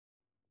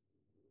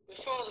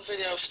Before the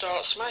video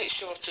starts, make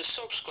sure to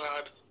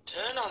subscribe,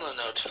 turn on the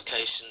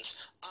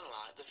notifications and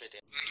like the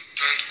video.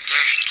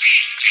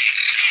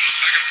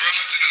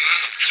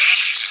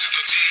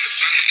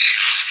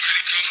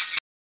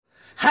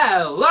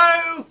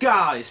 Hello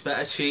guys,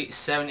 Bettercheetah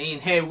 17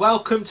 here.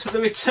 Welcome to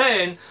the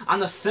return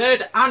and the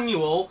third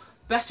annual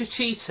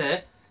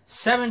Bettercheetah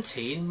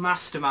 17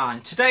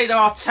 Mastermind. Today there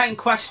are 10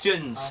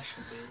 questions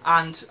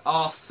and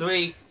our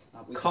three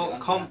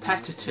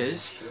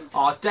competitors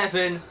are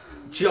Devon,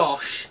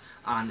 Josh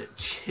and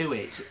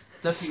Chewit.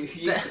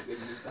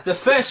 The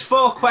first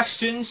 4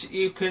 questions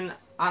you can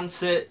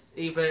answer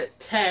either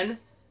 10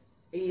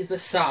 either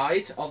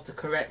side of the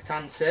correct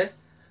answer.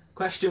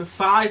 Question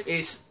 5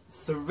 is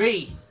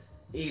 3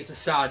 either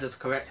side of the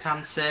correct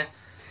answer.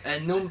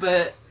 And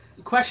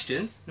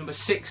question number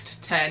 6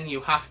 to 10 you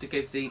have to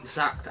give the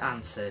exact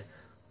answer.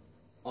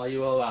 Are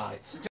you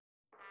alright?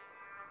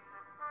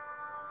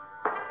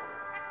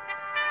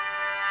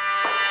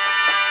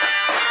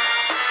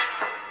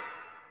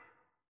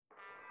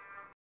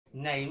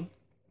 Name.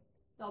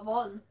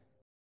 Devon.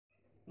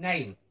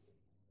 Name.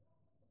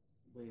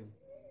 William.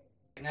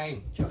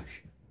 Name.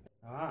 Josh.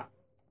 Alright.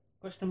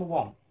 Question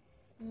number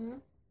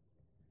 1.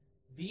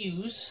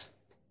 Views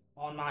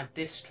on my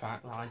diss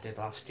track that I did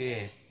last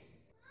year.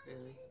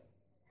 Really?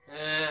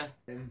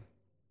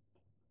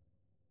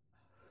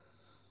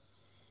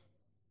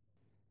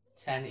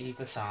 10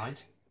 either side.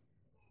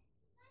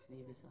 10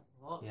 either side.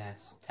 What?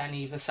 Yes, 10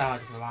 either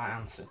side of the right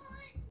answer.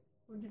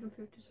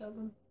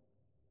 157.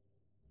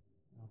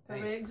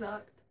 Okay. Very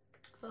exact.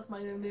 Because that's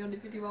the only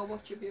video I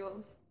watch of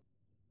yours.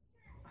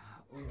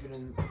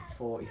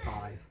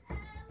 145.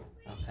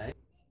 Okay.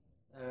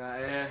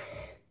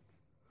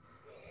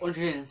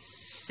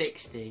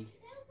 160.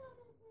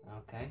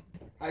 Okay.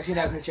 Actually,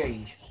 no, can I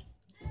change?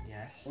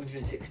 Yes.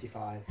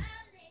 165.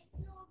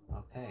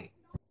 Okay.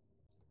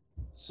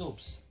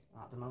 Subs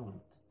at the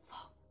moment.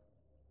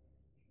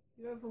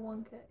 You're over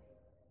 1k.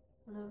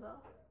 I know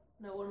that.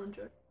 No,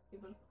 100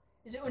 even.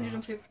 Is it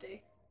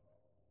 150?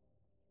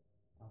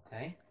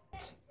 Okay.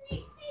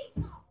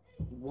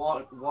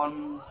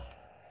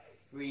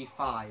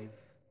 135.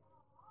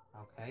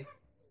 Okay.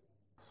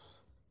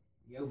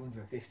 You're over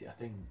 150, I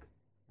think.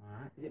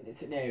 Alright.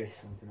 It's an nearest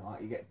something like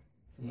that. You get.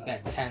 You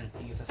get 10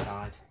 either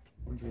side.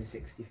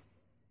 168.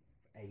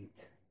 Okay.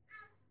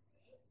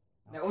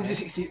 No,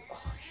 160.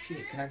 Oh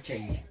shit! Can I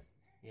change?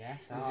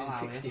 Yes, I'll allow you.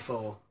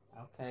 164.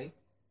 Okay.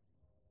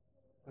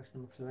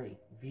 Question number 3.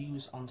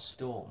 Views on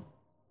Storm.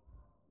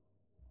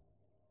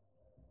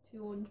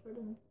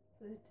 230.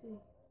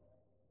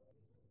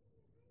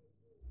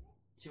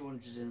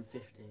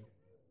 250.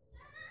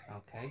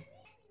 Okay.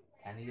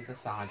 10 either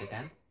side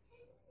again.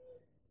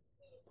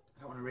 I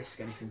don't want to risk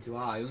anything too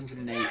high.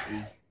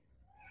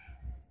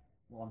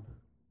 181.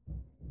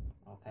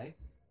 Okay.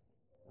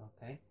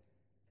 Okay.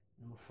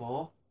 Number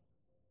 4.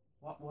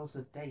 What was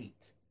the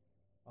date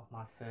of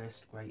my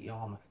first Great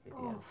Yarmouth video?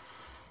 Oh.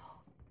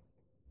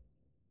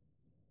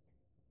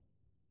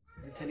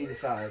 Is it 10 either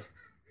side?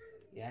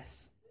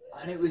 Yes.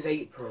 I know it was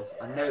April.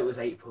 I know it was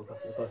April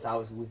because I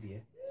was with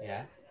you.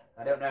 Yeah.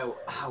 I don't know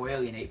how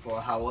early in April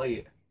or how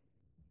late.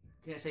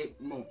 Can I say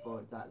month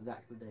or the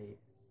actual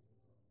date?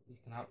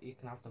 You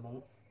can have the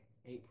month.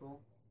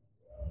 April.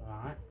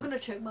 Alright. I'm gonna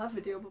check my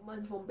video, but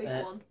mine's one big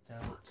one.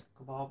 Don't.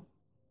 Come on.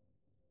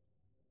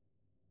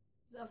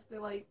 Does it have to be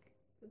like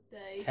the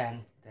day?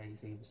 10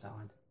 days either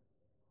side.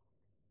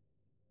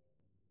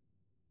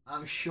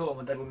 I'm sure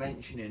my dad was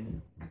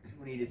mentioning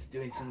we needed to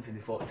doing something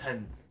before the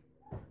 10th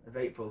of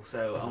April,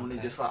 so I'm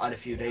gonna just like add a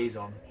few days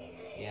on.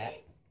 Yeah.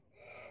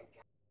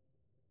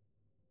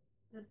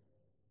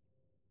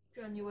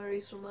 January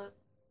the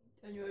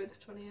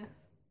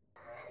 20th.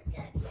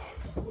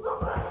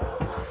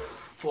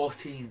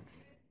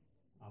 14th.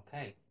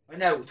 Okay. Oh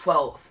no,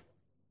 12th.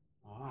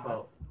 Alright.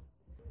 12th.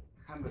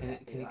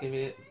 Can you give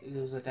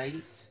us a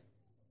date?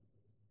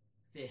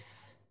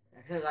 5th.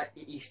 I feel like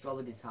Easter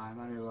holiday time,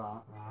 I know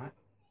that. Alright.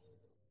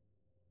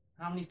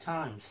 How many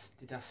times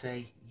did I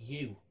say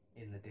you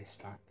in the diss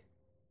track?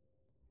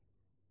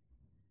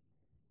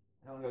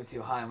 I don't want to go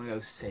too high, I'm gonna go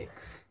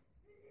 6.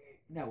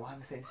 No, why am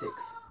I saying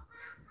 6?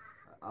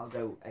 I'll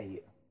go 8.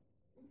 It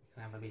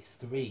can either be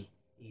 3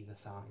 either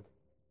side.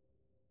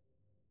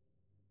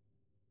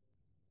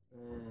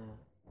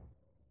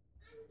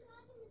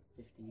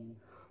 15.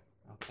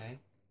 Okay.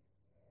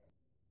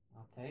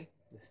 Okay.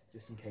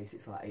 Just in case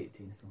it's like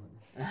 18 or something.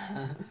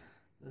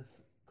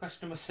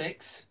 Question number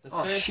 6.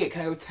 Oh shit,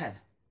 can I go 10?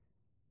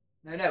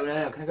 No,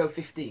 can I go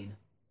 15?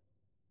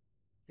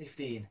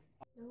 15.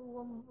 No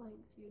one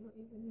likes you, not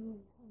even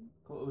you.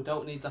 Cool, we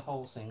don't need the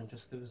whole thing,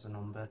 just give us a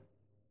number.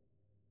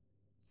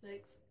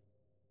 6.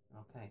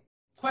 Okay.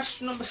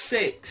 Question number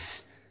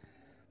 6.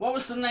 What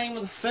was the name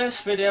of the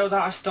first video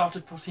that I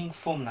started putting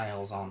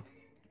thumbnails on?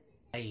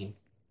 Name.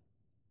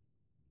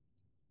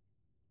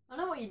 I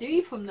know what you do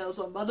your thumbnails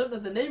on, but I don't know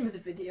the name of the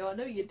video. I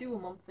know you do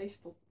them on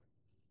Facebook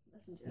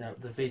Messenger. No,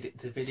 the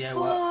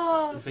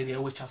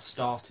video which I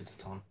started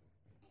it on.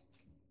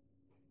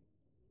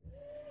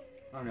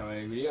 I don't know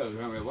any videos,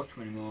 I don't really watch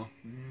them anymore.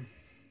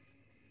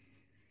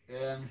 I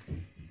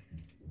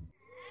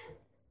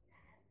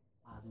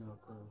have no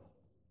clue.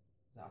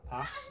 Is that a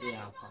pass?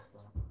 Yeah, I'll pass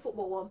that.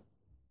 Football one.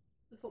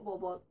 The football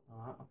bloke.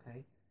 Alright,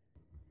 okay.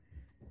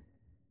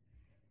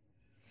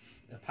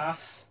 A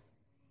pass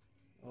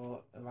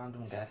or a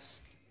random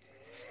guess?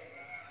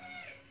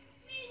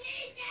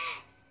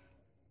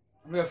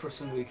 I'm going for a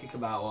Sunday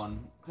Kickabout one.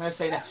 Can I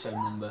say an episode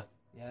number?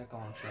 Yeah, go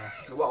on,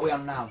 sure. What are we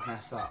on now? Can I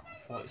start?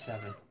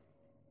 47.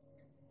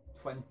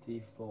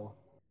 24.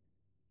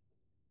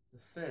 The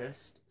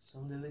first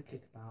Sunday League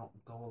Kickabout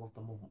goal of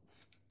the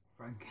month.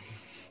 Frankie.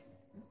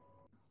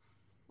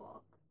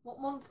 Fuck. What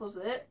month was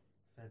it?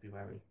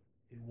 February.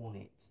 Who won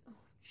it?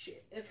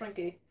 Shit.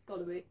 Frankie. It's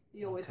gotta be.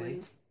 He always Okay.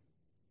 wins.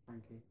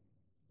 Frankie.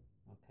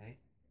 Okay.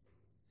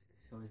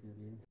 It's always gonna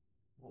be him.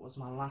 What was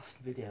my last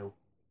video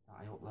that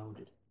I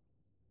uploaded?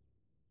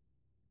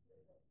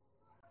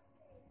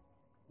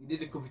 You did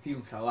the cup of tea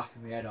because I was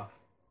laughing my head off.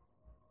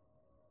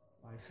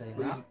 Why are you saying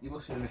But that? you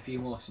must have done a few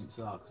more since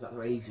that, because that's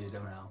ages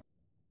ago now.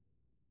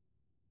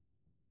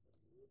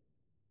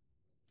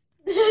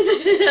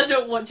 I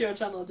don't want your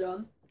channel,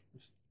 John.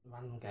 Just a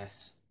random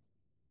guess.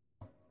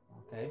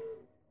 Okay.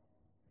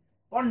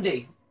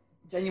 Bondi!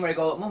 January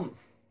goal at month.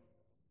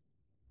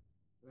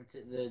 What's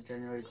it, the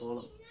January goal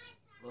up?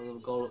 Well, the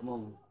goal up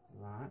month.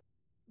 Right.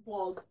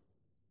 Vlog.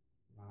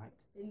 Right.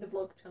 In the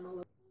vlog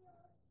channel.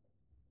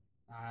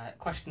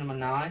 Question number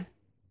 9.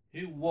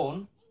 Who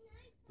won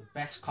the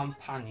best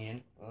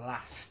companion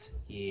last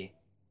year?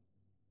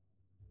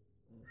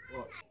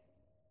 What?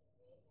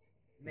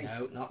 Me.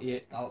 No, not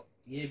year.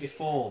 Year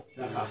before.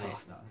 No, you that's won it.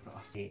 last.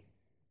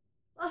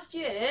 Last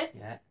year?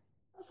 Yeah.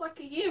 That's like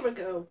a year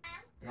ago.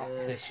 Not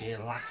this year.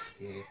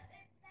 Last year.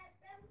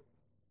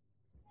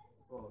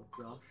 Oh,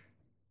 Josh.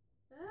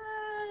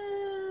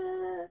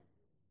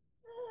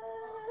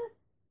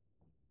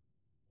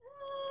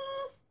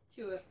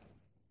 Chew it.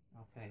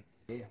 Okay.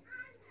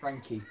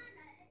 Frankie.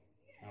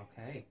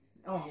 Okay.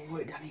 Oh,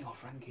 wait, Danny or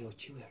Frankie or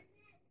Chewie.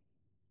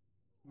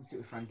 Let's do it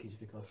with Frankie just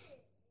because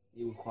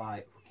he was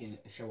quite fucking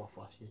a show off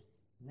last year.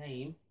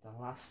 Name the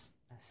last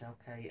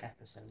SLK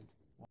episode.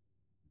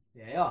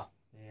 Yeah.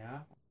 Yeah.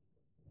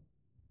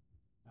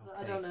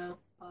 I don't know.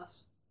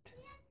 Pass.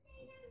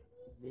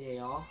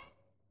 VAR.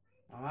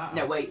 Alright.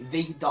 No, wait,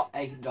 V.A.R.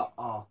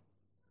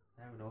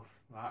 Fair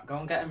enough. Right, go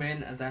and get them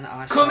in, and then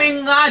I shall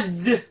Coming,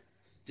 lads!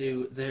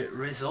 do the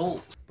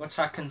results. But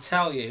I can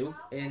tell you,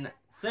 in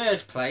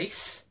 3rd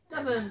place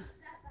Devon.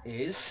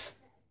 is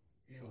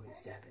No,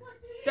 it's Devon.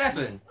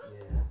 Devon.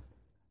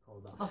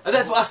 Yeah. And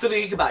then last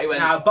week about it went.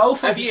 Now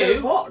both of episode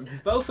you,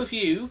 1. both of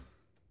you,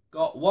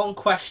 got one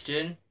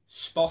question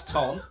spot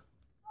on,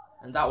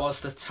 and that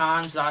was the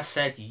times I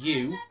said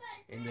you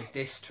in the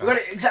diss We track.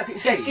 got it exactly the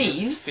same. 15? It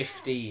was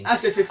 15. I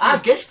said 15. I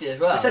guessed it as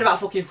well. I said about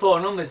fucking 4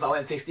 numbers, but I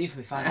went 15 for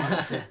my final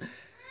answer.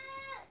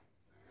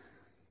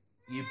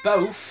 You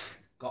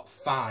both got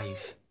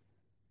 5.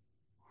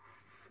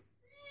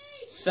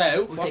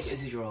 So We'll take it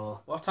as a draw.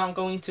 what I'm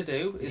going to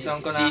do is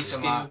I'm going It's to easy ask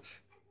to you match.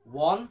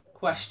 one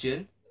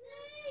question,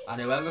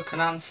 and whoever can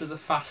answer the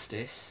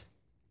fastest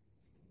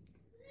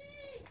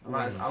I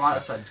might wins.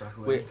 have said Josh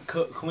wins.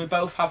 Can we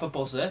both have a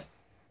buzzer?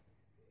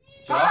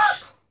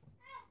 Josh,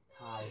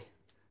 Hi.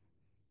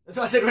 That's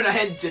what I said when I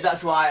entered,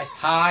 that's why.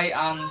 Ty,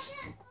 and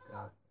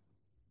God.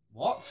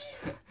 what?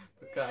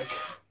 Okay.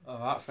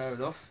 Alright, fair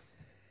enough.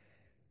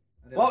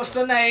 What's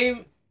the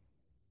name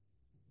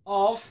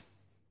of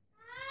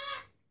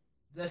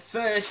the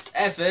first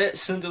ever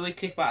Sunday League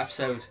Kickback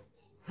episode?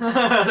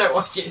 I don't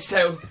watch it,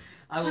 so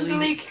I will Sunday leave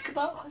League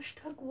Kickabout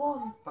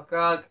 #1.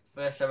 Bakag,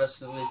 first ever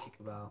Sunday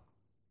Kickabout.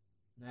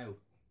 No.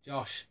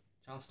 Josh,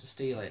 chance to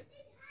steal it.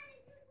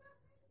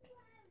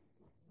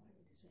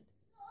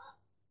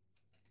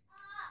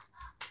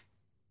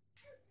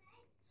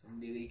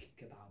 Sunday League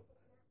Kickabout.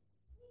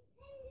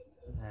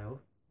 No.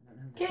 I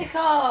don't know. Kick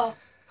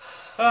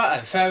off! Alright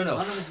then, fair I don't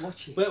enough. know to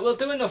watch it. We'll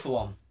do another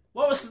one.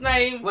 What was the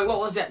name? Wait, what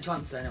was the actual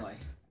answer anyway?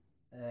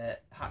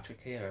 Hat-trick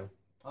Hero.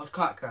 I was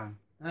quite calm.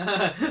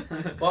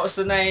 What was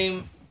the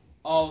name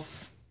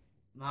of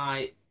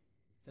my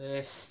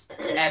first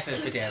ever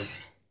video?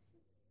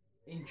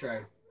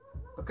 Intro.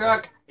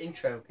 Bakag,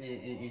 intro. Can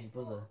you use the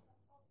buzzer?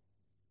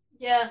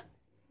 Yeah.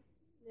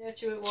 Yeah,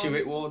 chew it one. Chew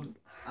It won.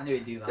 I knew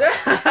it'd do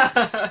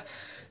that.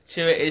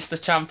 Chew It is the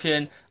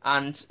champion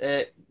and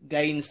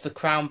gains the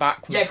crown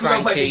back from Yeah, come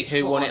on, Frankie,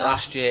 Frankie. who won it Fuck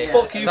last year. Yeah.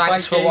 Fuck you,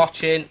 Thanks for Frankie.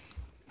 watching.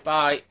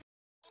 Bye.